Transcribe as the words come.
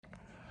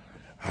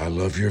I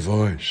love your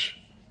voice.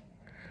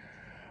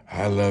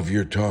 I love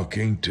your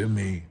talking to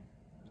me.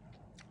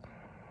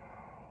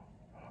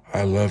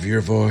 I love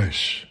your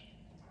voice.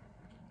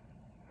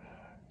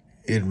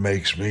 It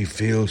makes me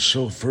feel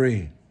so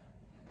free.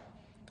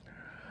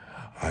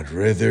 I'd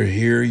rather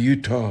hear you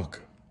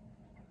talk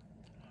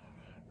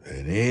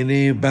than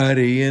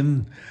anybody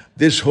in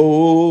this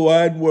whole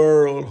wide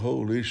world,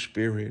 Holy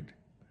Spirit.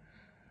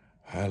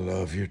 I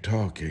love your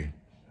talking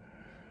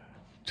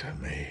to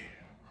me.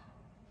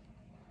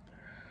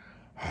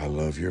 I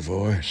love your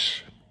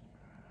voice.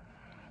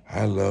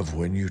 I love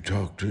when you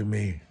talk to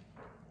me.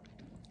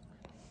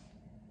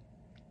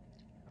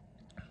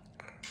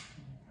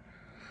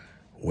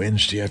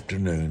 Wednesday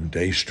afternoon,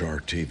 Daystar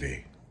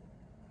TV.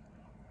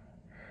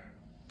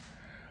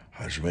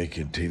 I was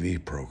making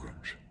TV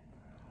programs.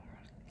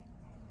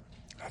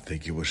 I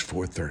think it was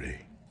 4:30.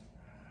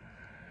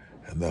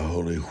 And the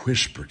Holy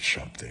whispered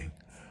something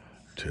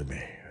to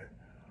me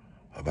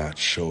about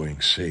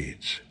sowing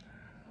seeds,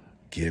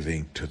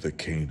 giving to the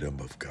kingdom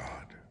of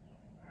God,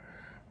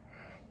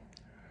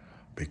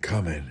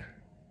 becoming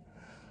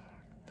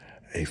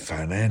a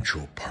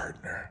financial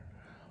partner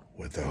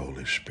with the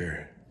Holy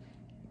Spirit.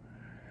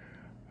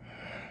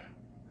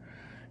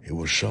 It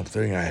was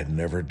something I had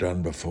never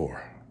done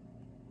before.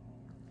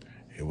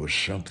 It was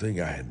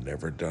something I had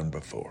never done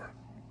before.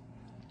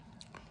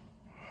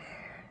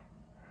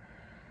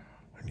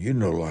 And you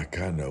know, like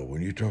I know,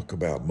 when you talk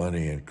about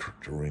money in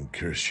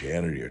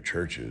Christianity or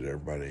churches,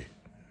 everybody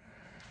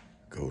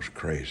goes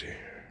crazy.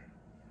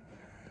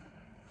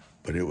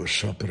 But it was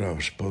something I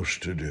was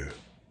supposed to do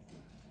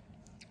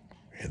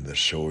in the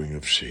sowing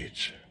of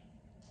seeds.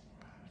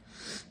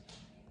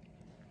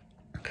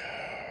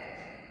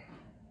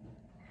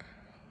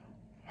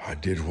 I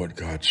did what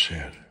God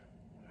said.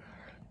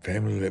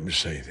 Family, let me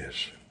say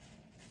this.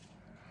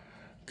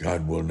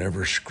 God will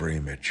never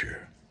scream at you.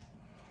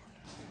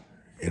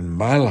 In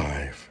my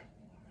life,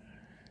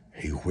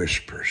 he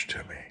whispers to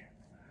me.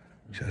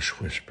 Just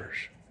whispers.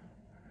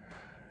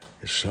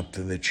 It's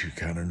something that you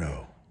kind of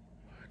know.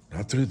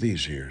 Not through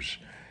these ears.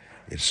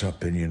 It's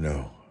something you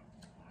know.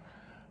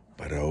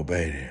 But I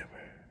obeyed him.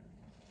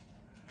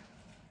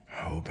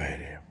 I obeyed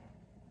him.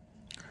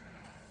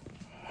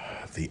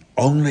 The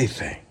only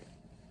thing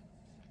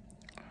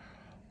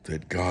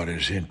that God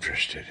is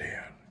interested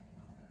in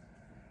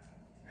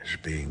is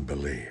being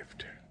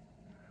believed.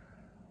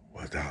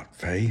 Without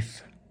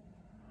faith,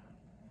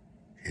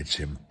 it's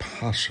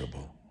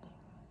impossible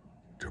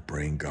to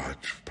bring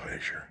God's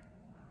pleasure.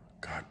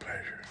 God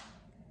pleasure.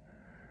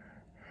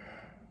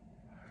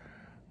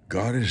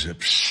 God is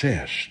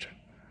obsessed.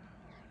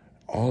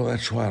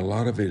 That's why a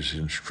lot of his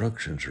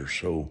instructions are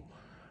so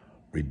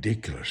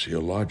ridiculous,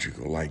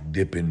 illogical, like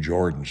dip in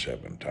Jordan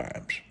 7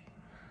 times.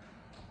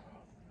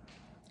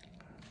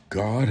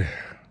 God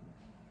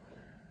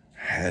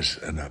has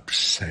an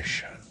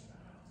obsession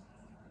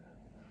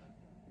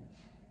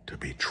to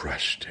be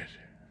trusted.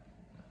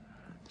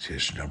 It's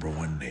his number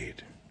one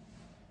need.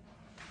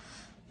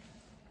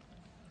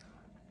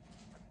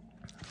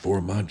 4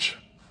 months,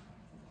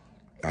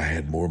 I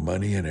had more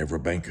money in every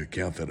bank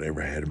account that I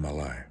ever had in my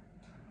life.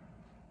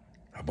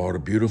 I bought a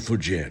beautiful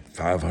jet,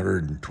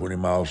 520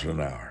 miles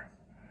an hour.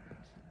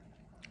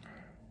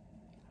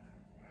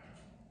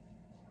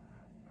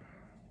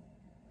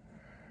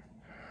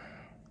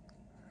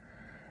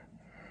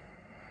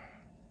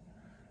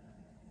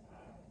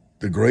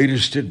 The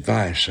greatest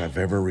advice I've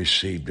ever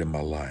received in my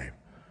life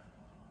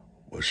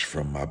was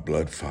from my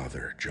blood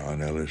father,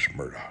 John Ellis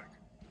Murdoch.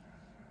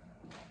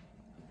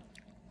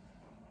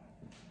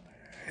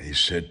 And he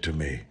said to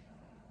me,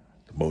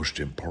 the most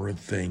important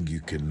thing you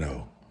can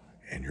know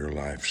in your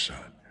life,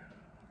 son,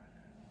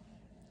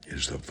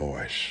 is the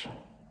voice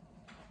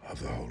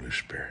of the Holy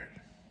Spirit.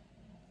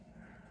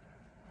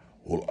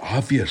 Well,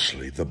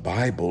 obviously, the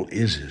Bible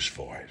is his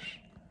voice.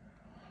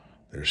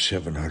 There's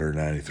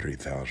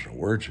 793,000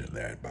 words in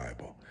that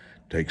Bible.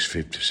 It takes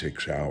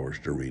 56 hours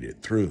to read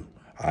it through.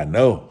 I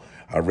know.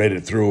 I read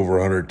it through over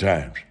 100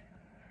 times.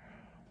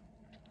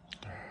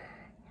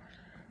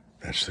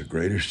 That's the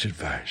greatest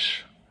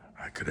advice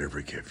I could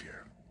ever give you.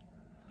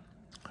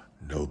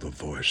 Know the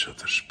voice of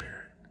the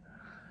Spirit.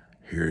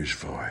 Hear his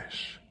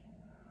voice.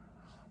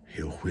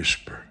 He'll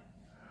whisper.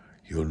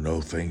 You'll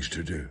know things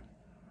to do.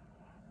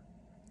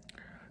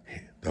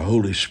 The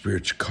Holy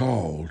Spirit's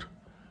called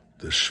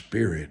the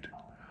Spirit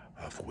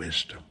of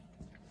wisdom.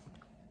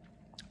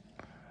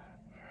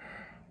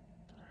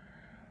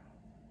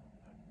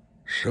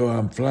 So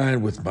I'm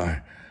flying with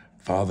my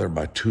father,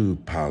 my 2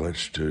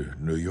 pilots, to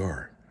New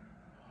York.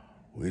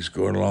 We was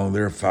going along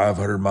there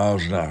 500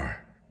 miles an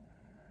hour.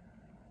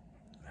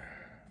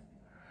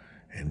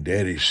 And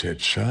Daddy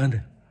said,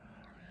 son,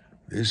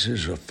 this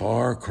is a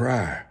far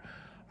cry.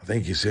 I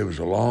think he said it was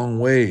a long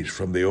ways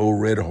from the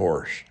old red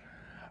horse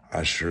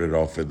I started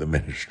off in the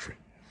ministry.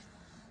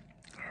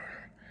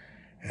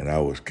 And I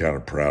was kind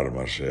of proud of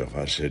myself.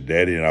 I said,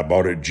 Daddy, and I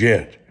bought a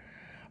jet.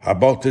 I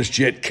bought this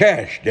jet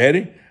cash,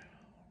 Daddy,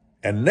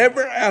 and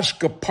never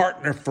asked a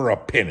partner for a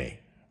penny.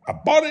 I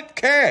bought it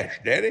cash,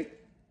 Daddy.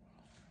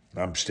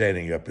 I'm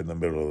standing up in the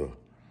middle of the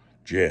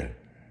jet,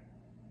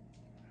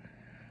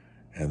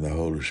 and the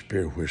Holy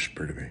Spirit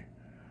whispered to me,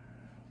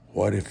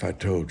 what if I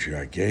told you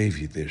I gave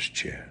you this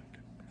jet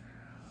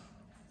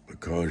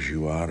because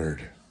you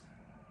honored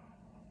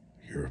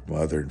your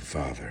mother and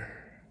father?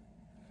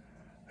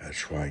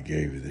 That's why I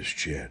gave you this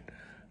jet,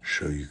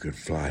 so you could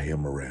fly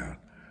him around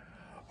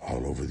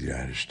all over the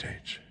United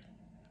States.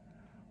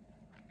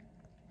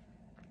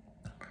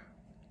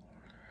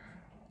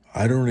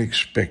 I don't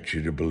expect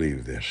you to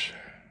believe this,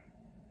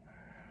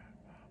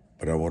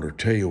 but I want to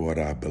tell you what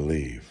I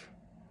believe.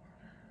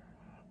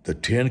 The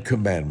 10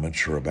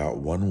 Commandments are about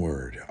one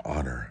word,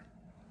 honor.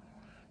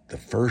 The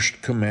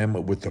first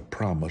commandment with the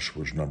promise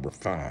was number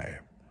 5,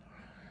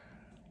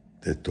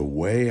 that the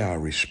way I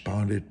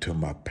responded to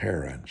my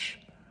parents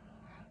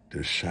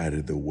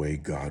decided the way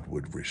God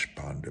would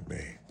respond to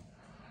me.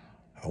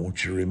 I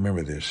want you to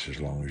remember this as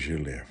long as you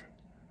live.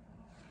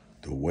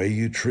 The way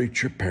you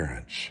treat your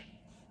parents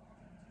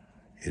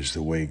is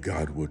the way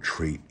God will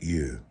treat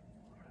you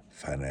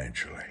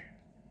financially.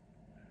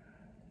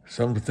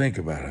 Something to think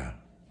about, huh?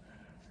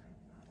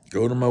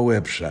 Go to my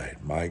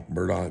website,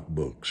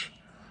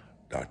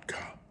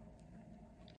 MikeMurdochBooks.com.